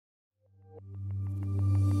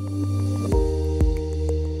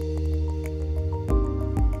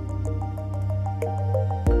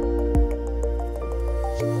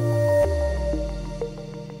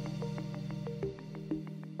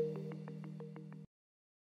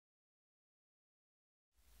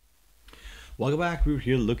Welcome back. We're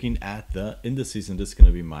here looking at the indices, and this is going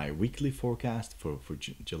to be my weekly forecast for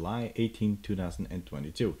July 18,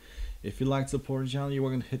 2022. If you like to support the channel, you're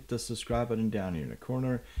going to hit the subscribe button down here in the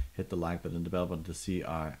corner, hit the like button and the bell button to see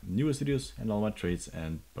our newest videos, and all my trades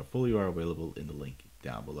and portfolio are available in the link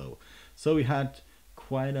down below. So we had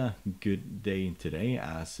quite a good day today,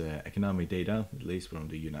 as economic data, at least from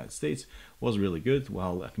the United States, was really good,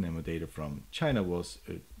 while economic data from China was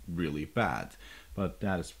really bad. But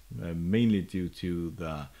that is mainly due to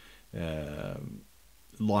the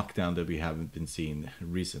lockdown that we haven't been seeing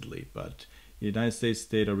recently. But the United States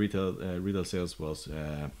data retail sales was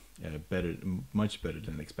much better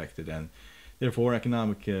than expected, and therefore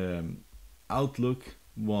economic outlook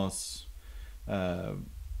was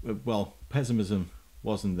pessimism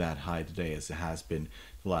wasn't that high today as it has been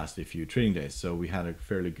the last few trading days. So we had a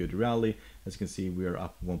fairly good rally. As you can see, we are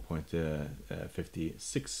up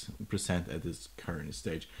 1.56% at this current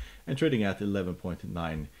stage and trading at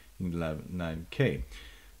 11.9K.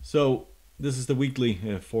 So this is the weekly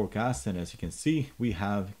forecast, and as you can see, we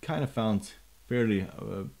have kind of found fairly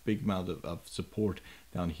big amount of support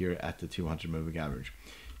down here at the 200 moving average.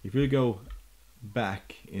 If we go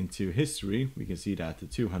back into history, we can see that the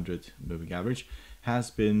 200 moving average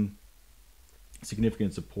has been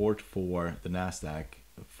significant support for the Nasdaq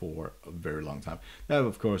for a very long time. There have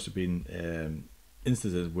of course been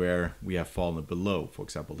instances where we have fallen below. For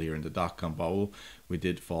example, here in the dot-com bubble, we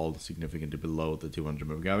did fall significantly below the 200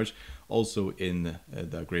 moving average. Also in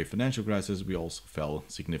the great financial crisis, we also fell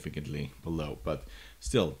significantly below. But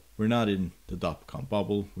still, we're not in the dot-com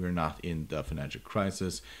bubble. We're not in the financial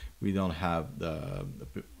crisis. We don't have the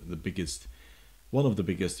biggest, one of the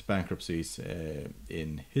biggest bankruptcies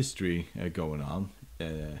in history going on,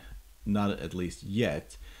 not at least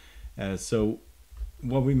yet. So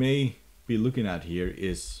what we may be looking at here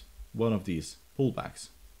is one of these pullbacks,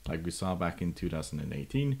 like we saw back in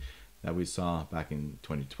 2018, that we saw back in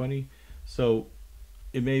 2020. So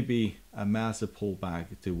it may be a massive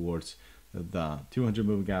pullback towards the 200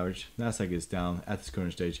 moving average. Nasdaq is down at this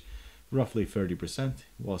current stage roughly 30%,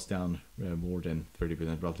 was down more than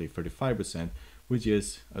 30%, roughly 35%, which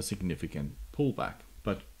is a significant pullback.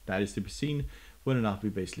 But that is to be seen whether or not we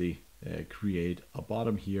basically create a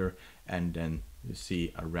bottom here and then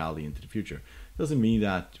see a rally into the future. Doesn't mean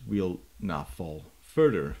that we'll not fall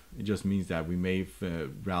further. It just means that we may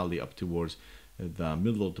rally up towards the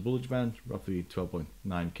middle of the bullish band, roughly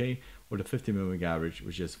 12.9K, or the 50 moving average,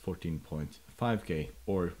 which is 14.5K,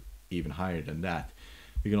 or even higher than that.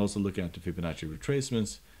 We can also look at the Fibonacci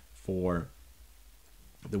retracements for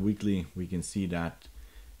the weekly. We can see that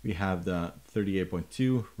we have the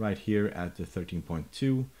 38.2 right here at the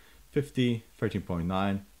 13.2, 50,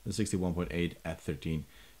 13.9, the 61.8 at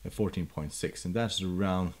 14.6, and that's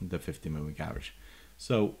around the 50 moving average.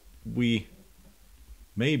 So we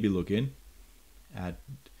may be looking at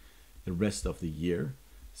the rest of the year,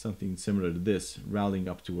 something similar to this, rallying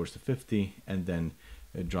up towards the 50 and then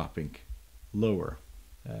dropping lower.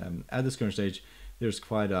 At this current stage, there's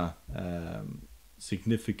quite a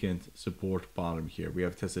significant support bottom here. We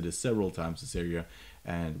have tested this several times, this area,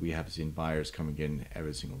 and we have seen buyers coming in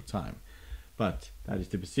every single time. But that is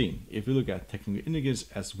to be seen. If we look at technical indicators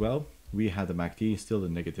as well, we have the MACD still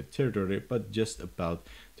in negative territory, but just about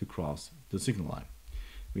to cross the signal line.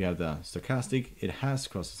 We have the stochastic, it has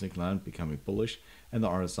crossed the signal line, becoming bullish, and the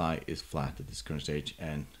RSI is flat at this current stage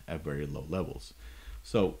and at very low levels.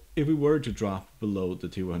 So if we were to drop below the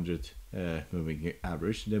 200 moving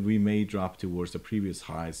average, then we may drop towards the previous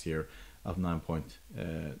highs here of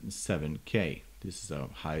 9.7K. This is the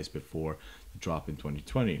highest before the drop in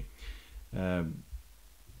 2020.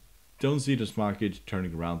 Don't see this market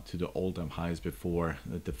turning around to the all-time highs before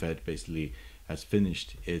the Fed basically has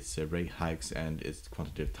finished its rate hikes and its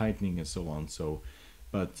quantitative tightening and so on. So,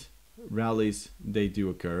 but rallies, they do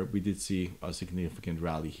occur. We did see a significant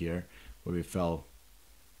rally here where we fell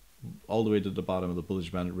all the way to the bottom of the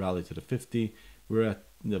bullish band, rally to the 50. We're at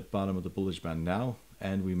the bottom of the bullish band now,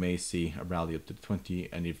 and we may see a rally up to 20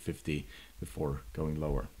 and even 50 before going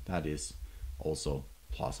lower. That is also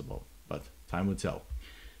plausible, but time will tell.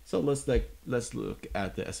 So let's look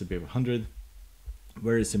at the S&P 500.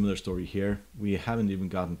 Very similar story here. We haven't even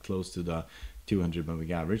gotten close to the 200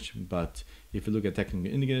 moving average, but if you look at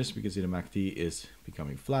technical indicators, we can see the MACD is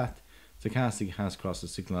becoming flat. Stochastic has crossed the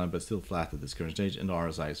signal line, but still flat at this current stage, and the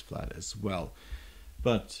RSI is flat as well.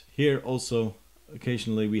 But here also,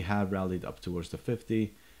 occasionally we have rallied up towards the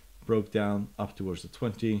 50, broke down up towards the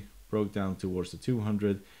 20, broke down towards the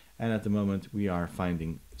 200, and at the moment we are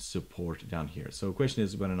finding support down here. So the question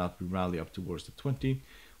is whether or not we rally up towards the 20,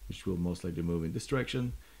 which will most likely move in this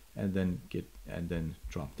direction, and then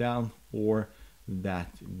drop down, or that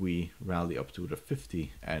we rally up to the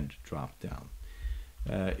 50 and drop down.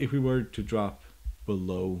 If we were to drop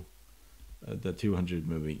below the 200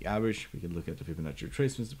 moving average, we can look at the Fibonacci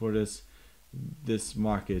retracements for this. This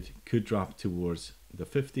market could drop towards the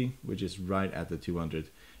 50, which is right at the 200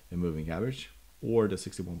 moving average, or the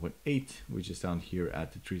 61.8, which is down here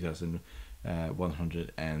at the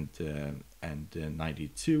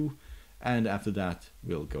 3,192, and after that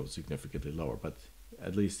we'll go significantly lower, but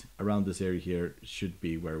at least around this area here should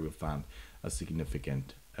be where we'll find a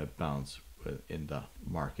significant bounce in the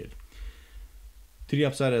market. To the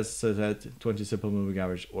upside, as I said, 20 simple moving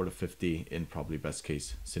average or the 50 in probably best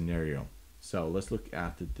case scenario. So let's look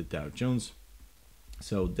at the Dow Jones.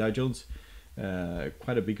 So Dow Jones,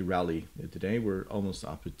 quite a big rally today. We're almost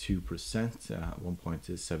up to 2%,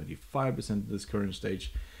 1.75% at this current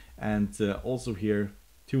stage. And also here,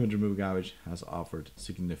 200 moving average has offered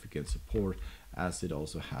significant support, as it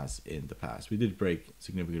also has in the past. We did break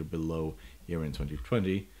significantly below here in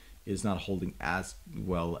 2020. It's not holding as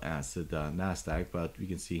well as the Nasdaq, but we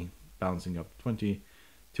can see bouncing up 20,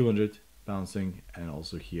 200 bouncing, and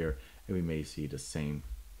also here, and we may see the same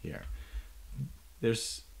here.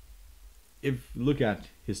 If you look at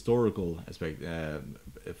historical aspect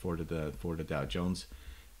for the Dow Jones,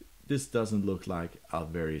 this doesn't look like a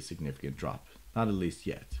very significant drop, not at least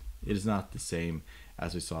yet. It is not the same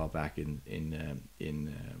as we saw back in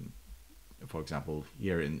for example,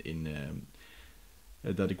 here in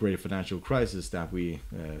the great financial crisis, that the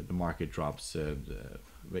market drops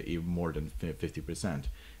even more than 50%.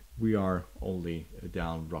 We are only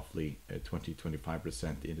down roughly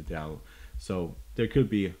 20-25% in the Dow, so there could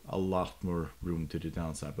be a lot more room to the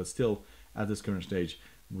downside, but still at this current stage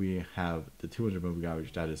we have the 200 moving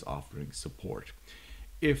average that is offering support.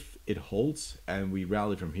 If it holds and we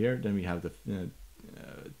rally from here, then we have the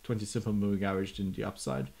 20 simple moving average in the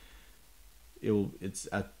upside. It's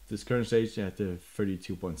at this current stage at the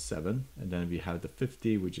 32.7, and then we have the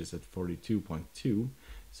 50, which is at 42.2.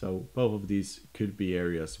 So both of these could be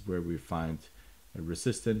areas where we find a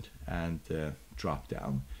resistant and drop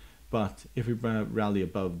down. But if we rally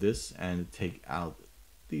above this and take out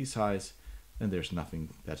these highs, then there's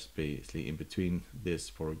nothing that's basically in between this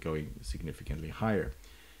for going significantly higher.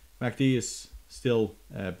 MACD is still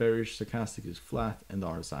bearish, stochastic is flat, and the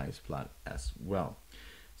RSI is flat as well.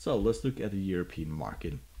 So let's look at the European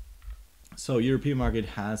market. So European market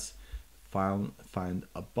has found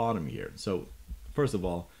a bottom here. So first of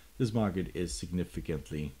all, this market is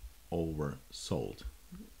significantly oversold.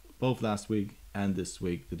 Both last week and this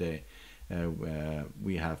week today,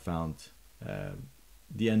 we have found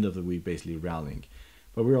the end of the week basically rallying.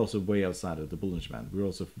 But we're also way outside of the bullish band. We're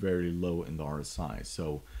also very low in the RSI.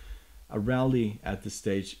 So a rally at this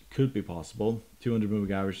stage could be possible. 200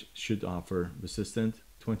 moving average should offer resistance.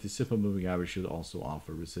 20 simple moving average should also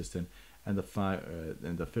offer resistance, and the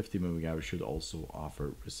 50 moving average should also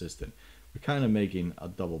offer resistance. We're kind of making a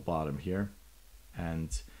double bottom here,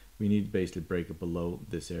 and we need to basically break it below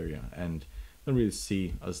this area, and don't really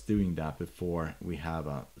see us doing that before we have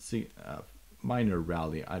a minor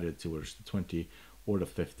rally either towards the 20 or the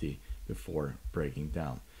 50 before breaking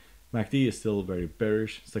down. MACD is still very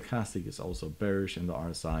bearish, stochastic is also bearish, and the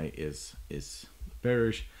RSI is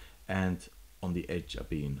bearish and on the edge of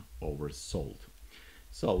being oversold.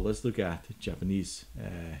 So let's look at Japanese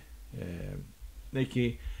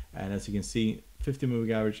Nikkei, and as you can see, 50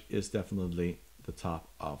 moving average is definitely the top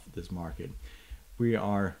of this market. We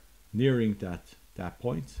are nearing that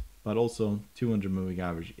point, but also 200 moving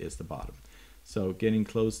average is the bottom. So getting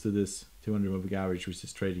close to this 200 moving average, which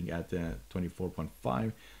is trading at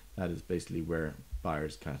 24.5, that is basically where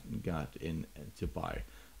buyers got in to buy.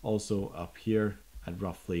 Also up here at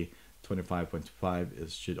roughly 25.5,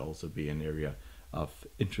 it should also be an area of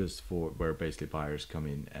interest for where basically buyers come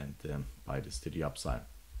in and buy this to the upside.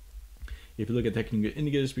 If you look at technical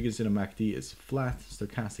indicators, we can see the MACD is flat,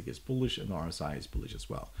 stochastic is bullish, and the RSI is bullish as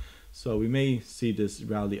well. So we may see this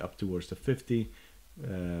rally up towards the 50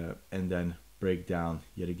 and then break down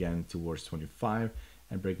yet again towards 25,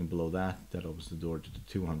 and breaking below that opens the door to the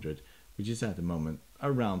 200, which is at the moment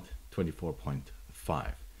around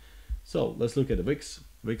 24.5. So let's look at the VIX.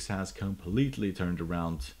 VIX has completely turned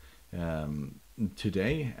around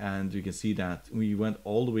today, and you can see that we went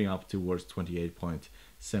all the way up towards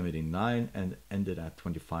 28.79 and ended at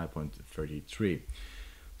 25.33.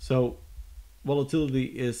 So volatility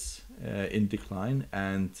is in decline,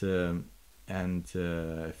 and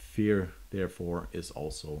fear therefore is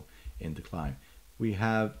also in decline. We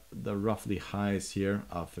have the roughly highs here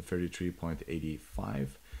of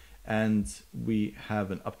 33.85, and we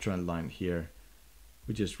have an uptrend line here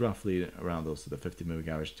which is roughly around those the 50 moving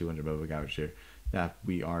average, 200 moving average here, that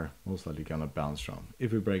we are most likely gonna bounce from.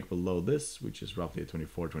 If we break below this, which is roughly a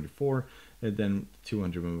 24, then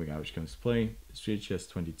 200 moving average comes to play. It's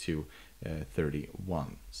just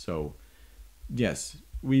 22.31. So yes,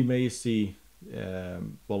 we may see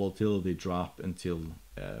volatility drop until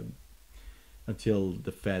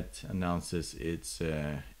the Fed announces its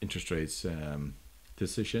interest rates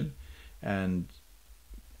decision, and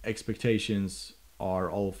expectations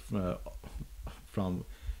are all from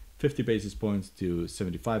 50 basis points to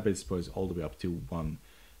 75 basis points, all the way up to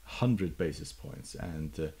 100 basis points.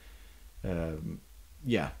 And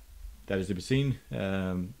yeah, that is to be seen.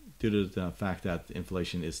 Due to the fact that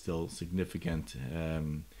inflation is still significant,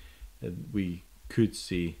 we could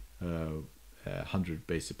see 100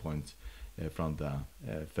 basis points from the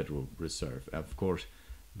Federal Reserve. Of course,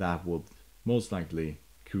 that would most likely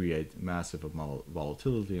create massive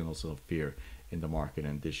volatility and also fear in the market,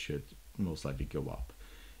 and this should most likely go up.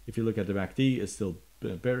 If you look at the MACD, it's still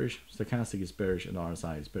bearish, stochastic is bearish, and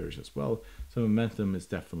RSI is bearish as well. So momentum is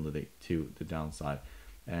definitely to the downside,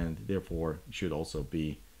 and therefore should also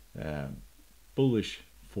be bullish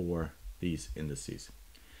for these indices.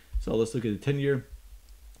 So let's look at the 10-year.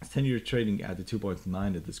 10-year trading at the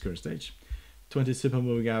 2.9 at this current stage. 20 simple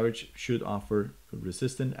moving average should offer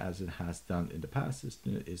resistance, as it has done in the past.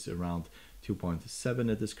 Is around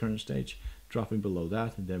 2.7 at this current stage. Dropping below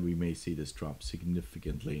that, and then we may see this drop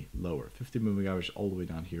significantly lower. 50 moving average all the way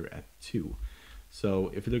down here at 2.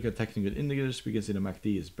 So if you look at technical indicators, we can see the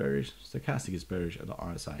MACD is bearish, stochastic is bearish, and the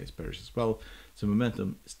RSI is bearish as well. So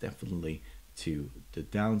momentum is definitely to the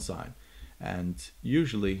downside. And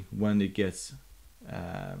usually when it gets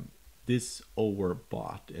this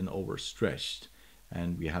overbought and overstretched,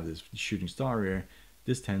 and we have this shooting star here,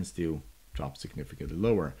 this tends to drop significantly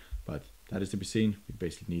lower. But that is to be seen. We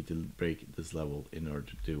basically need to break this level in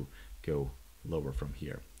order to go lower from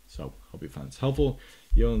here. So hope you found this helpful.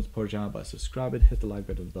 You want to support the channel by subscribing, hit the like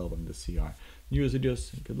button, the bell button to see our newest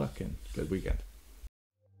videos. Good luck and good weekend.